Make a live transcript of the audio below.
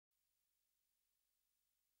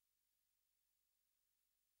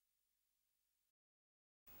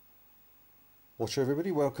What's up everybody,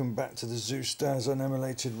 welcome back to the Zeusdaz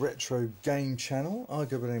Unemulated Retro Game channel. I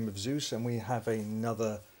go by the name of Zeus and we have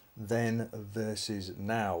another then versus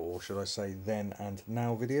now, or should I say then and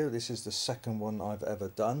now video. This is the second one I've ever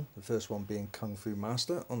done, the first one being Kung Fu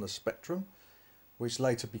Master on the Spectrum, which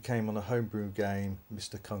later became on a homebrew game,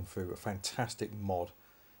 Mr. Kung Fu, a fantastic mod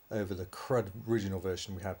over the crud original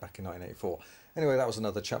version we had back in 1984. Anyway, that was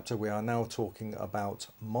another chapter. We are now talking about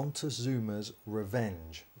Montezuma's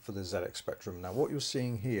Revenge for the ZX Spectrum. Now what you're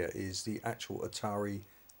seeing here is the actual Atari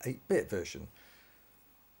 8-bit version.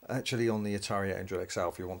 Actually on the Atari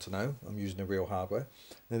 800XL if you want to know. I'm using the real hardware.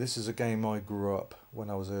 Now this is a game I grew up when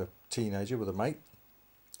I was a teenager with a mate.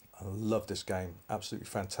 I love this game, absolutely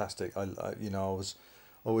fantastic. I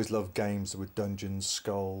always loved games with dungeons,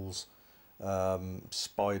 skulls,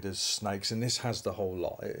 spiders, snakes, and this has the whole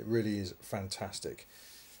lot. It really is fantastic.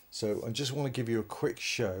 So I just want to give you a quick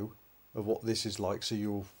show of what this is like, so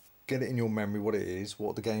you'll get it in your memory what it is,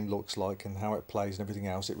 what the game looks like and how it plays and everything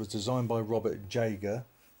else. It was designed by Robert Jaeger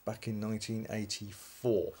back in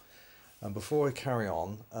 1984. And before I carry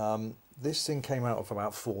on, this thing came out with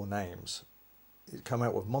about 4 names. It came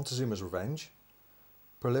out with Montezuma's Revenge,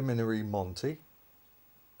 Preliminary Monty,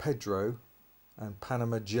 Pedro and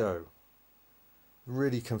Panama Joe.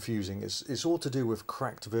 Really confusing. It's all to do with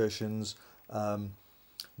cracked versions,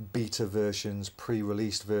 beta versions,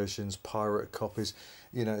 pre-released versions, pirate copies.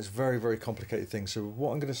 You know, it's very, very complicated thing. So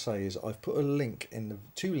what I'm going to say is I've put a link in the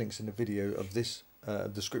 2 links in the video of this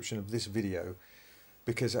description of this video,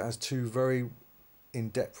 because it has 2 very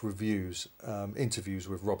in-depth reviews, interviews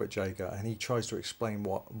with Robert Jaeger, and he tries to explain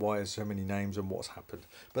why there's so many names and what's happened.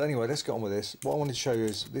 But anyway, let's get on with this. What I wanted to show you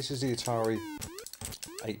is this is the Atari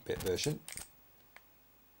 8-bit version.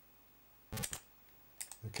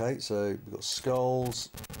 Okay, so we've got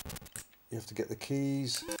skulls, you have to get the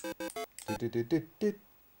keys.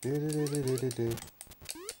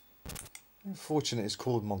 Unfortunately it's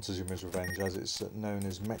called Montezuma's Revenge as it's known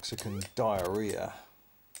as Mexican Diarrhea.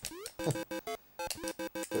 But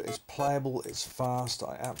it's playable, it's fast,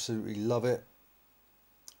 I absolutely love it.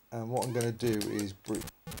 And what I'm going to do is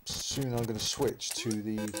soon I'm going to switch to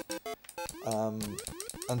the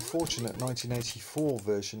unfortunate 1984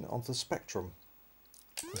 version of the Spectrum.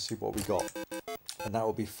 Let's see what we got, and that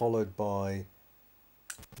will be followed by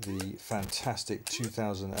the fantastic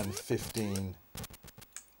 2015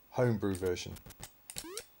 homebrew version.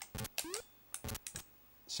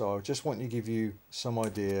 So I just want to give you some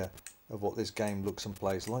idea of what this game looks and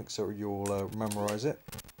plays like, so you'll memorize it.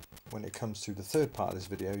 When it comes to the third part of this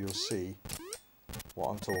video, you'll see what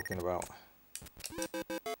I'm talking about.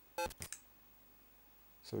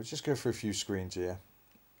 So we'll just go through a few screens here.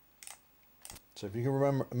 So if you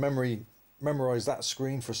can memorize that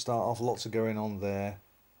screen for a start off, lots of going on there.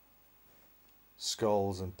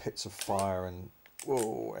 Skulls and pits of fire and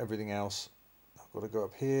whoa, everything else. I've got to go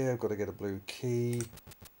up here, I've got to get a blue key.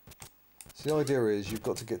 So the idea is you've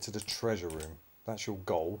got to get to the treasure room. That's your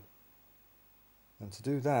goal. And to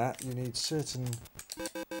do that you need certain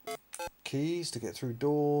keys to get through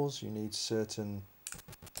doors, you need certain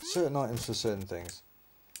items for certain things.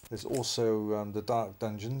 There's also the dark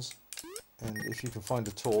dungeons. And if you can find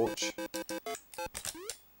a torch,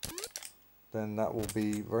 then that will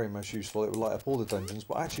be very much useful. It will light up all the dungeons,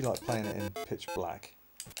 but I actually like playing it in pitch black.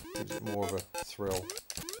 Gives it more of a thrill.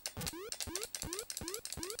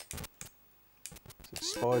 So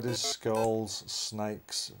spiders, skulls,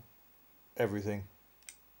 snakes, everything.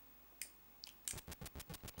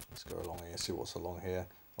 Let's go along here, see what's along here.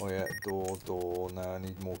 Oh yeah, door, no, I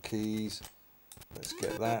need more keys. Let's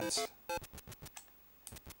get that.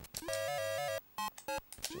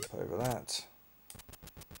 Jump over that.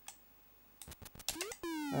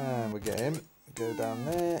 And we get him. We go down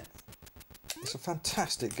there. It's a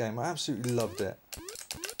fantastic game. I absolutely loved it.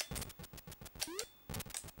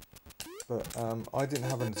 But I didn't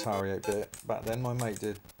have an Atari 8-bit back then. My mate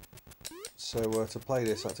did. So to play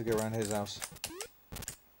this I had to go around his house.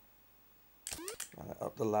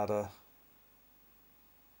 Up the ladder.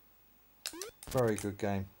 Very good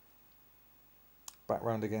game. Back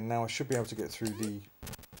round again. Now I should be able to get through the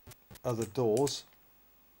other doors.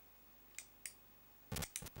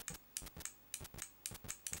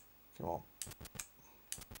 Come on.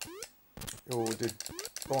 Oh, we did.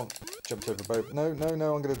 Come on. Jumped over both. No, I'm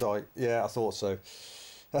going to die. Yeah, I thought so.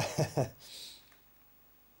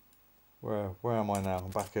 Where am I now? I'm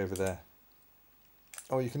back over there.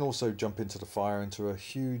 Oh, you can also jump into the fire, into a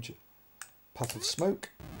huge puff of smoke.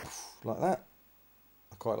 Like that.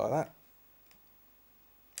 I quite like that.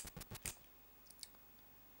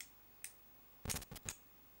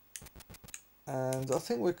 And I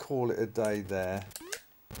think we'll call it a day there.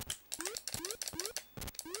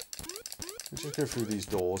 let's just go through these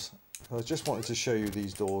doors. I just wanted to show you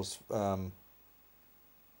these doors,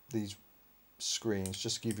 these screens,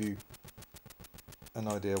 just to give you an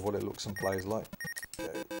idea of what it looks and plays like. Go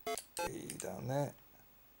down there,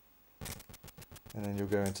 and then you'll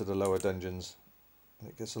go into the lower dungeons, and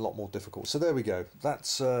it gets a lot more difficult. So there we go.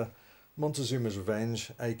 That's Montezuma's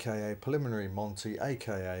Revenge, aka Preliminary Monty,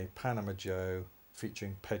 aka Panama Joe,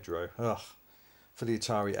 featuring Pedro. Ugh, for the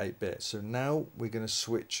Atari 8-bit. So now we're going to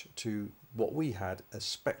switch to what we had as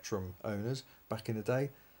Spectrum owners back in the day,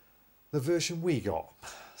 the version we got.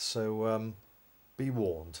 So be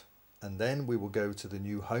warned. And then we will go to the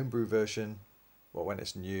new homebrew version. Well, when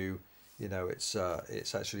it's new, you know, it's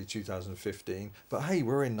actually 2015. But hey,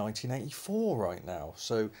 we're in 1984 right now,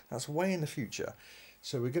 so that's way in the future.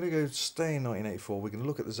 So we're going to go stay in 1984. We're going to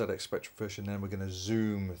look at the ZX Spectrum version, then we're going to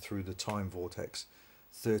zoom through the time vortex,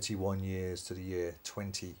 31 years to the year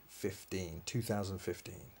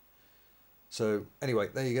 2015. So anyway,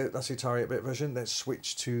 there you go. That's the Atari 8-bit version. Let's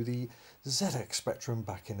switch to the ZX Spectrum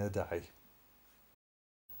back in the day.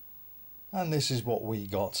 And this is what we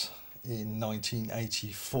got in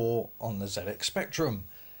 1984 on the ZX Spectrum.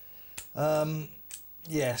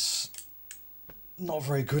 Yes, not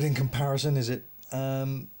very good in comparison, is it?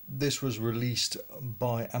 This was released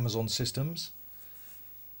by Amazon Systems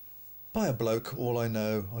by a bloke, all I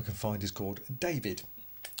know I can find is called David.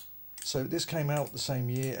 So this came out the same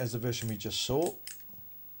year as the version we just saw.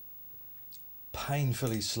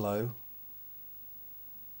 Painfully slow.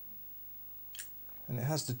 And it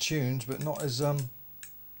has the tunes, but not as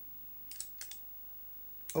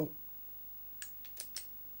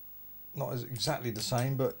not as exactly the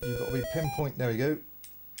same, but you've got to be pinpoint. There we go.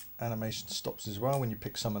 Animation stops as well when you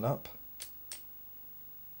pick someone up.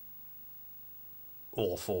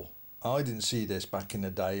 Awful. I didn't see this back in the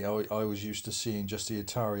day. I was used to seeing just the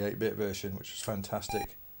Atari 8-bit version, which was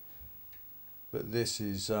fantastic. But this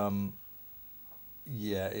is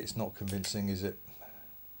yeah, it's not convincing, is it?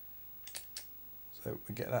 So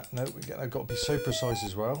we get that. No, we get that. Got to be so precise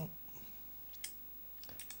as well.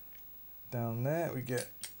 Down there we get.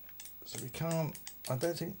 So we can't. I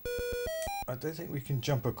don't think we can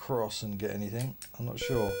jump across and get anything. I'm not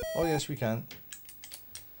sure. Oh yes, we can.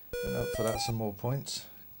 And up for that, some more points.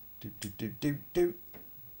 It's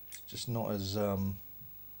just not as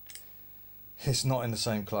it's not in the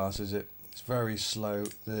same class, is it? It's very slow.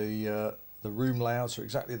 The room layouts are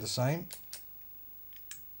exactly the same,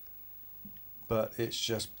 but it's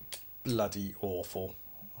just bloody awful.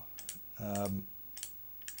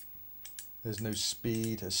 There's no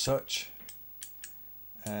speed as such,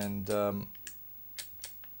 and I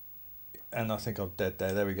think I'm dead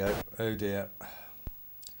there. There we go. Oh dear.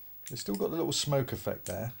 It's still got the little smoke effect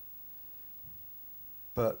there,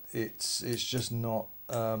 but it's just not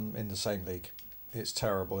in the same league. It's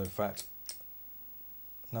terrible, in fact.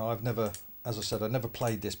 No, I've never, as I said, I never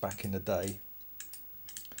played this back in the day,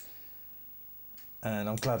 and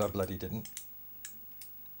I'm glad I bloody didn't.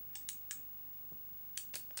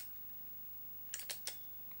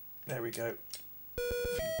 There we go.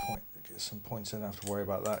 Get some points in. I don't have to worry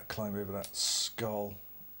about that. Climb over that skull.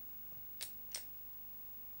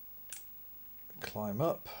 Climb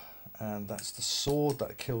up, and that's the sword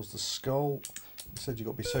that kills the skull. I said you've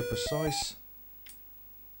got to be so precise.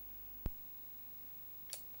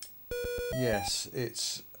 Yes,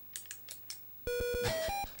 it's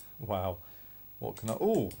wow. What can I?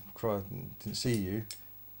 Oh, I didn't see you.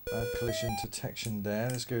 Bad collision detection there.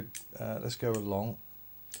 Let's go. Let's go along.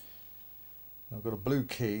 I've got a blue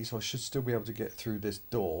key, so I should still be able to get through this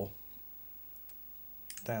door.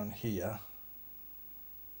 Down here,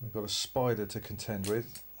 we've got a spider to contend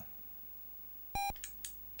with.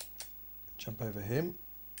 Jump over him.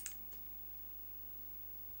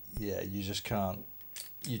 Yeah, you just can't.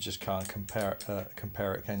 You just can't compare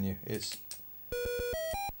it, can you? It's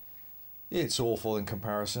awful in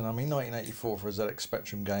comparison. I mean, 1984 for a ZX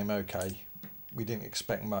Spectrum game, okay, we didn't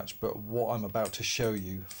expect much, but what I'm about to show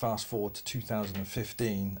you, fast forward to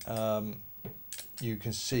 2015, you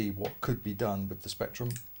can see what could be done with the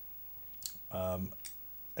Spectrum.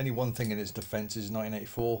 Only one thing in its defense is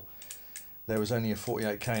 1984, there was only a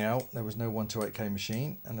 48K out, there was no 128K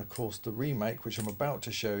machine, and of course the remake, which I'm about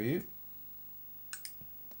to show you,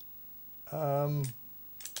 and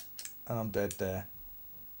I'm dead there.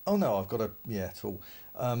 Oh no, I've got a, yeah, it's all.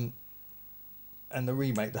 And the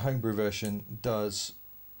remake, the homebrew version, was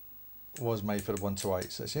made for the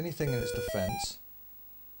 128, so it's the only thing in its defense.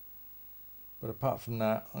 But apart from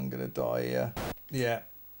that, I'm going to die here. Yeah,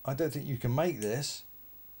 I don't think you can make this.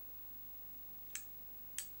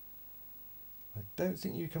 I don't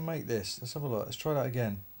think you can make this. Let's have a look. Let's try that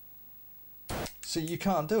again. See, you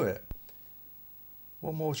can't do it.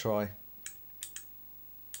 One more try.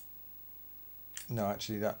 No,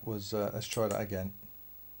 actually that was, let's try that again.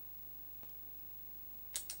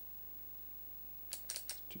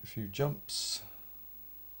 Do a few jumps.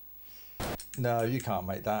 No, you can't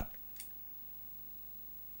make that.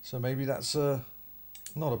 So maybe that's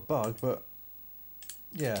not a bug, but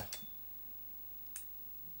yeah,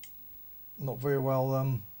 not very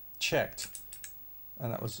well checked.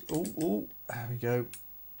 And that was, oh, there we go.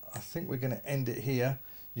 I think we're going to end it here.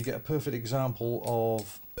 You get a perfect example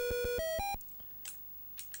of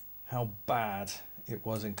how bad it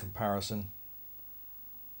was in comparison.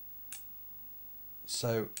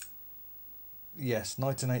 So yes,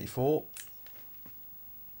 1984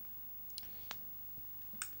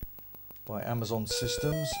 by Amazon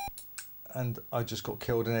Systems, and I just got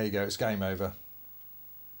killed, and there you go, it's game over.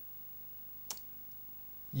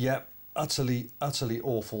 Yep, utterly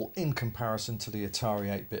awful in comparison to the Atari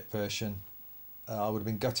 8-bit version. I would have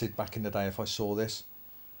been gutted back in the day if I saw this,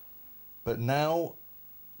 but now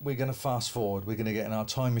we're going to fast forward. We're going to get in our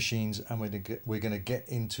time machines, and we're going to get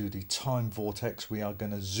into the time vortex. We are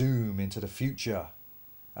going to zoom into the future,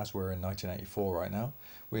 as we're in 1984 right now.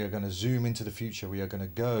 We are going to zoom into the future. We are going to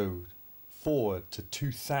go forward to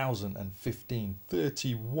 2015,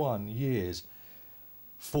 31 years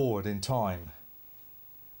forward in time.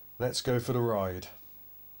 Let's go for the ride.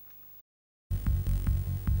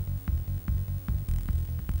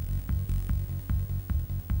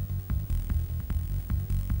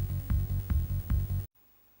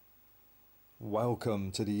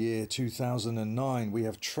 Welcome to the year 2009. We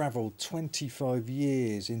have travelled 25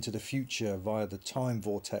 years into the future via the time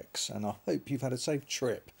vortex, and I hope you've had a safe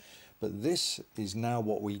trip. But this is now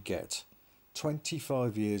what we get.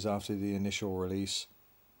 25 years after the initial release,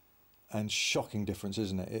 and shocking difference,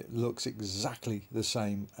 isn't it? It looks exactly the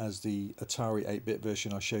same as the Atari 8-bit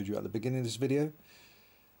version I showed you at the beginning of this video.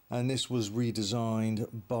 And this was redesigned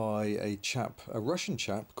by a Russian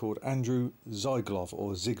chap called Andrew Zyglov,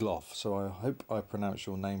 or Ziglov. So I hope I pronounced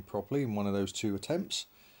your name properly in one of those two attempts.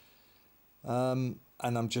 And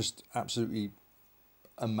I'm just absolutely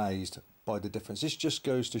amazed by the difference. This just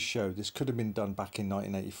goes to show this could have been done back in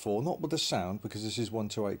 1984, not with the sound, because this is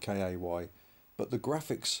 128K AY, but the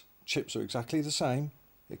graphics chips are exactly the same.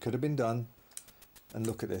 It could have been done. And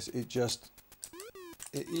look at this,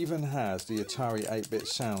 it even has the Atari 8-bit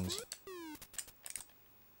sounds.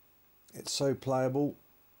 It's so playable.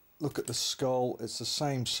 Look at the skull, it's the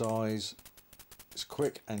same size, it's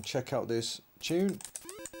quick, and check out this tune.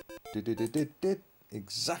 Did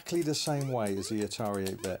exactly the same way as the Atari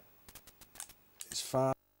 8-bit. It's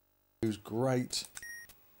fast, it's great.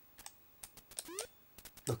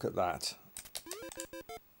 Look at that.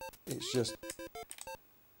 It's just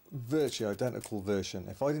virtually identical version.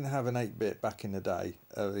 If I didn't have an 8-bit back in the day,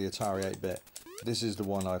 the Atari 8-bit, this is the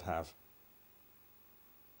one I'd have.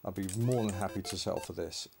 I'd be more than happy to settle for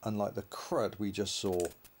this, unlike the crud we just saw,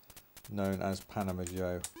 known as Panama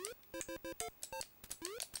Joe.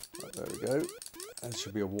 Right, there we go. There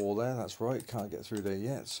should be a wall there, that's right, can't get through there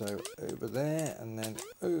yet, so over there and then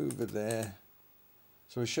over there.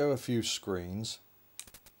 So we show a few screens,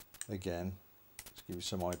 again, to give you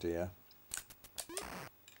some idea.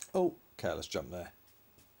 Oh, careless jump there.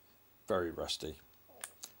 Very rusty.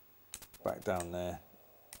 Back down there.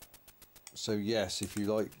 So yes, if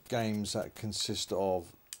you like games that consist of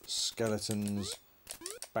skeletons,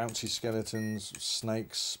 bouncy skeletons,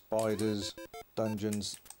 snakes, spiders,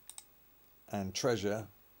 dungeons and treasure,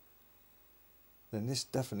 then this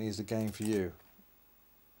definitely is the game for you.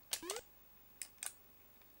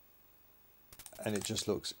 And it just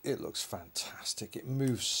looks fantastic. It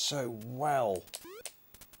moves so well.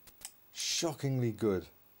 Shockingly good.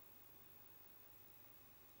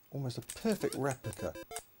 Almost a perfect replica.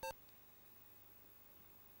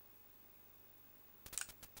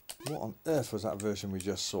 What on earth was that version we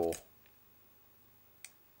just saw?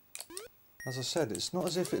 As I said, it's not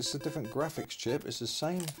as if it's a different graphics chip, it's the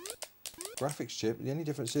same graphics chip. The only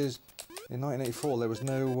difference is in 1984 there was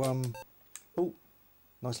no oh,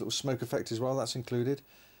 nice little smoke effect as well, that's included.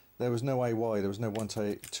 There was no AY, there was no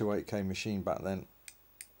 128K machine back then.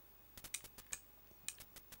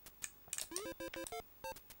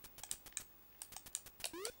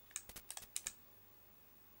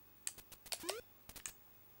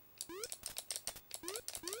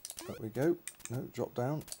 There we go. No, drop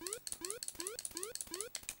down.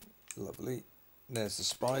 Lovely. There's the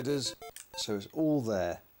spiders. So it's all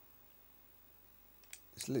there.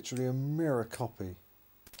 It's literally a mirror copy.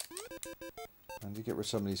 And you get rid of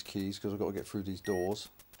some of these keys because I've got to get through these doors.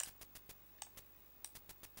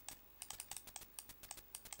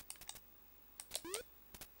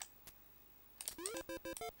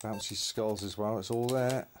 Bouncy skulls as well, it's all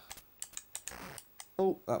there.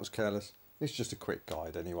 Oh, that was careless. It's just a quick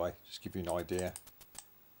guide anyway, just give you an idea.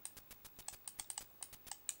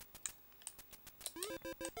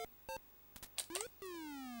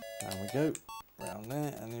 There we go, round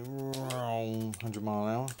there, and then round 100 mile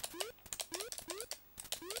an hour.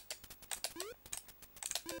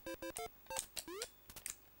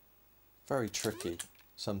 Very tricky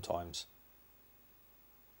sometimes,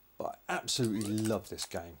 but I absolutely love this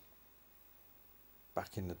game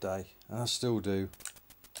back in the day, and I still do.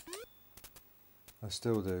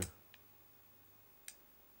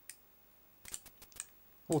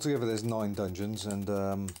 Altogether there's 9 dungeons,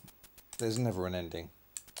 and there's never an ending.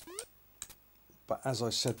 But as I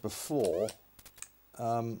said before,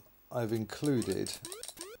 I've included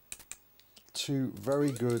 2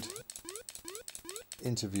 very good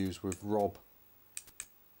interviews with Rob.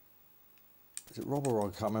 Is it Rob or I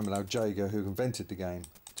can't remember now, Jager, who invented the game,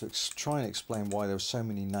 to try and explain why there were so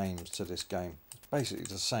many names to this game. Basically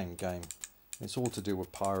it's the same game. It's all to do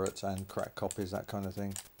with pirates and crack copies, that kind of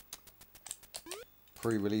thing.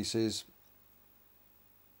 Pre-releases.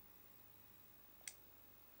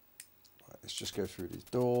 Right, let's just go through these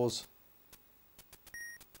doors.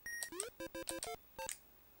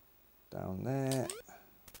 Down there.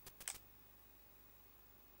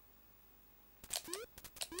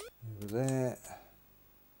 Over there.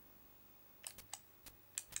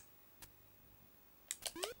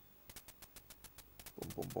 Boom,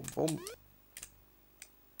 boom, boom, boom.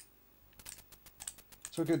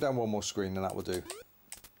 So we'll go down one more screen and that will do.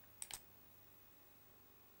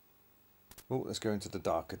 Oh, let's go into the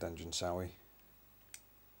darker dungeon, shall we?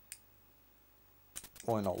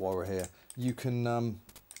 Why not while we're here? You can,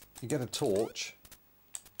 you get a torch,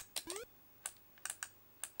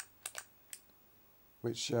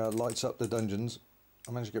 which lights up the dungeons.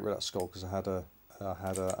 I managed to get rid of that skull because I had a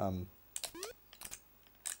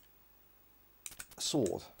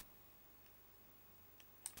sword.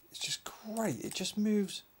 It's just great. It just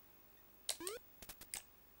moves.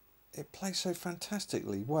 It plays so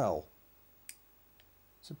fantastically well.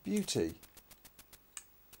 It's a beauty.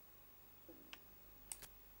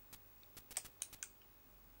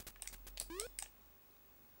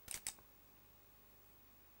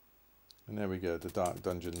 And there we go, the dark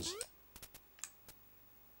dungeons.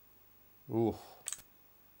 Ooh.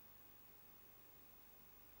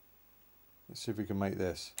 Let's see if we can make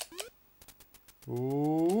this.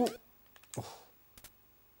 Ooh. Oh.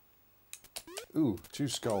 Ooh, 2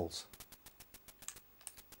 skulls.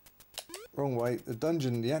 Wrong way. The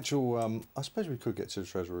dungeon, the actual, I suppose we could get to the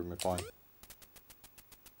treasure room if I...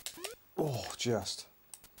 Oh, just.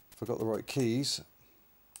 Forgot the right keys.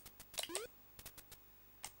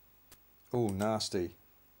 Oh, nasty.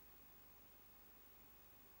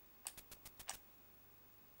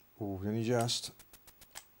 Oh, only just.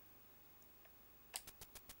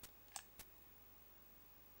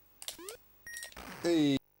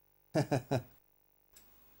 Hey. Let's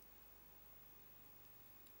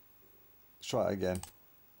try it again.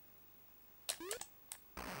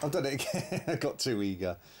 I've done it again. I got too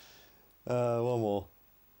eager. One more.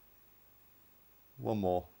 One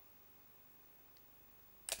more.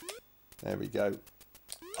 There we go.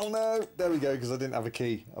 Oh no! There we go, because I didn't have a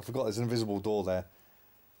key. I forgot there's an invisible door there.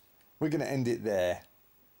 We're going to end it there,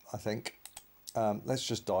 I think. Let's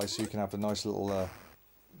just die so you can have a nice little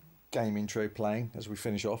game intro playing as we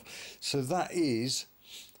finish off. So that is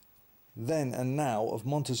Then and Now of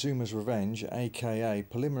Montezuma's Revenge, aka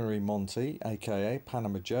Preliminary Monty, aka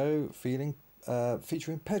Panama Joe, featuring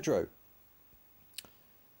Pedro.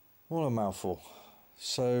 What a mouthful.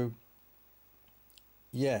 So,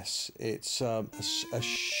 yes, it's a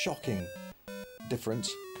shocking difference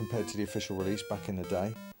compared to the official release back in the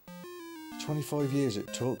day. 25 years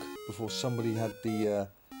it took before somebody had the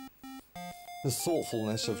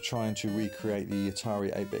thoughtfulness of trying to recreate the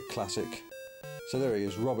Atari 8-bit classic. So there he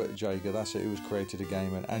is, Robert Jager, that's it, who has created the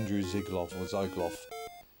game, and Andrew Zigloff, who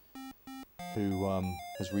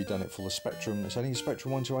has redone it for the Spectrum. It's only a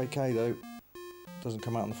Spectrum 128K though, doesn't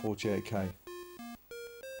come out on the 48K.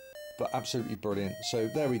 But absolutely brilliant. So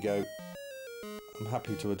there we go. I'm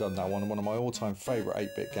happy to have done that one of my all-time favourite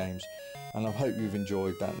 8-bit games, and I hope you've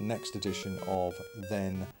enjoyed that next edition of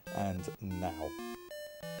Then and Now.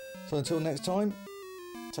 So until next time,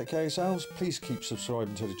 take care of yourselves. Please keep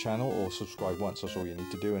subscribing to the channel, or subscribe once, that's all you need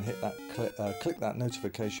to do, and hit that click that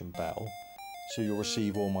notification bell so you'll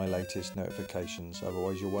receive all my latest notifications.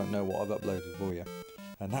 Otherwise you won't know what I've uploaded, will you?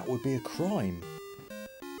 And that would be a crime.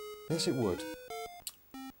 Yes, it would.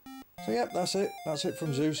 So yep, that's it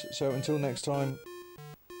from Zeus. So until next time,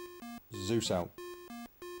 Zeus out.